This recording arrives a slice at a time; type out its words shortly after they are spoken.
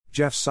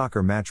Jeff's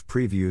Soccer Match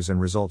Previews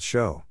and Results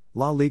Show,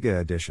 La Liga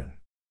Edition.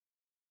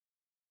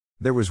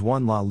 There was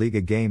one La Liga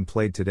game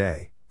played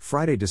today,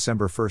 Friday,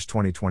 December 1,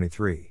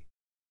 2023.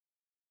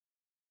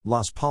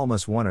 Las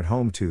Palmas won at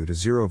home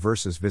 2-0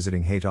 versus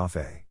visiting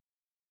Getafe.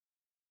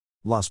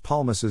 Las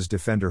Palmas's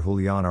defender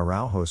Julián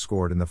Araujo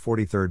scored in the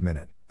 43rd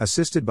minute,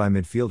 assisted by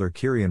midfielder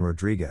Kyrian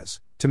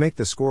Rodriguez, to make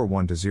the score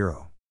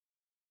 1-0.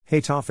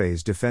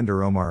 Getafe's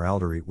defender Omar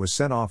Alderete was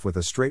sent off with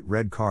a straight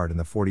red card in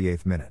the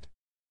 48th minute.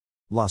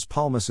 Las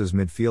Palmas's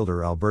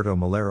midfielder Alberto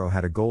Melero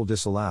had a goal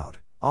disallowed,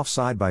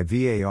 offside by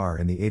VAR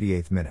in the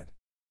 88th minute.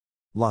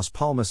 Las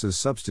Palmas's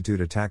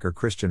substitute attacker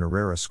Christian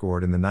Herrera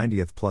scored in the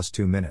 90th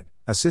 +2 minute,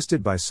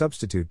 assisted by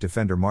substitute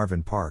defender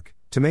Marvin Park,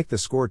 to make the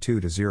score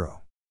 2-0.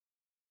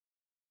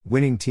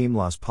 Winning team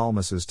Las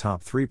Palmas's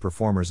top three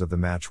performers of the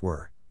match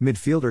were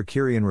midfielder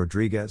Kyrian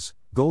Rodriguez,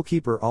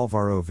 goalkeeper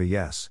Álvaro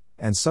Villés,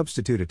 and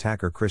substitute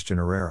attacker Christian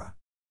Herrera.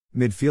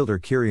 Midfielder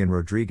Kyrian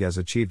Rodriguez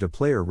achieved a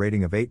player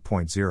rating of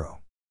 8.0.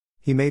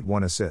 He made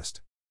one assist.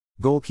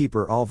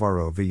 Goalkeeper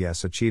Álvaro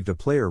Villés achieved a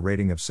player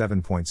rating of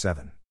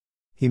 7.7.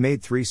 He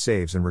made 3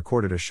 saves and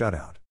recorded a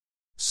shutout.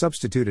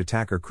 Substitute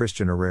attacker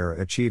Christian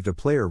Herrera achieved a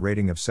player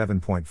rating of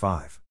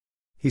 7.5.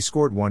 He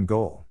scored 1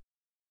 goal.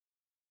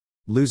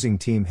 Losing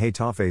team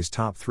Getafe's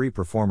top 3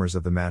 performers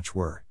of the match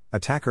were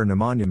attacker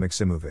Nemanja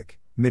Maksimovic,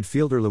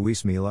 midfielder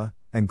Luis Milla,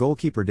 and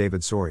goalkeeper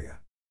David Soria.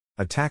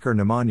 Attacker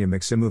Nemanja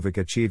Maksimovic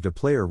achieved a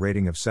player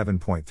rating of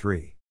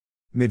 7.3.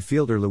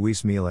 Midfielder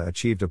Luis Milla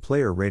achieved a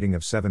player rating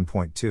of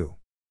 7.2.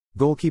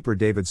 Goalkeeper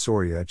David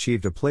Soria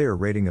achieved a player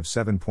rating of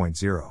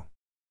 7.0.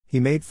 He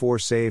made 4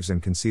 saves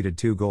and conceded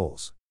 2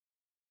 goals.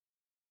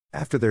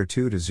 After their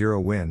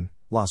 2-0 win,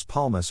 Las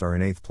Palmas are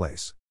in 8th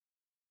place.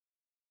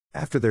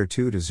 After their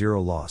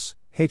 2-0 loss,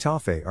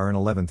 Getafe are in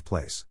 11th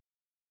place.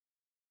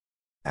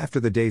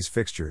 After the day's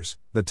fixtures,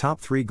 the top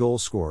 3 goal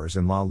scorers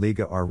in La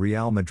Liga are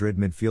Real Madrid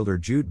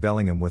midfielder Jude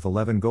Bellingham with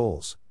 11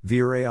 goals,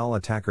 Villarreal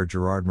attacker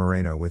Gerard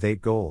Moreno with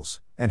 8 goals,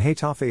 and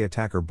Getafe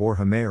attacker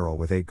Borja Mayoral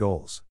with 8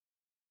 goals.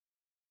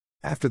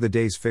 After the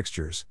day's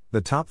fixtures,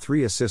 the top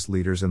 3 assist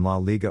leaders in La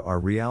Liga are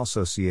Real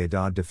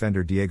Sociedad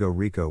defender Diego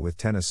Rico with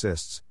 10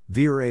 assists,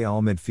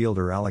 Villarreal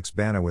midfielder Alex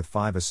Bana with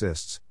 5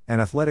 assists, and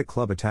Athletic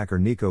Club attacker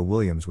Nico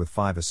Williams with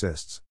 5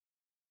 assists.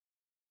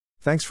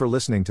 Thanks for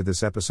listening to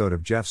this episode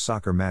of Jeff's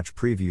Soccer Match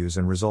Previews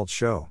and Results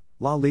Show,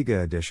 La Liga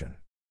Edition.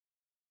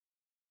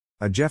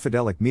 A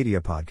Jeffadelic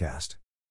Media Podcast.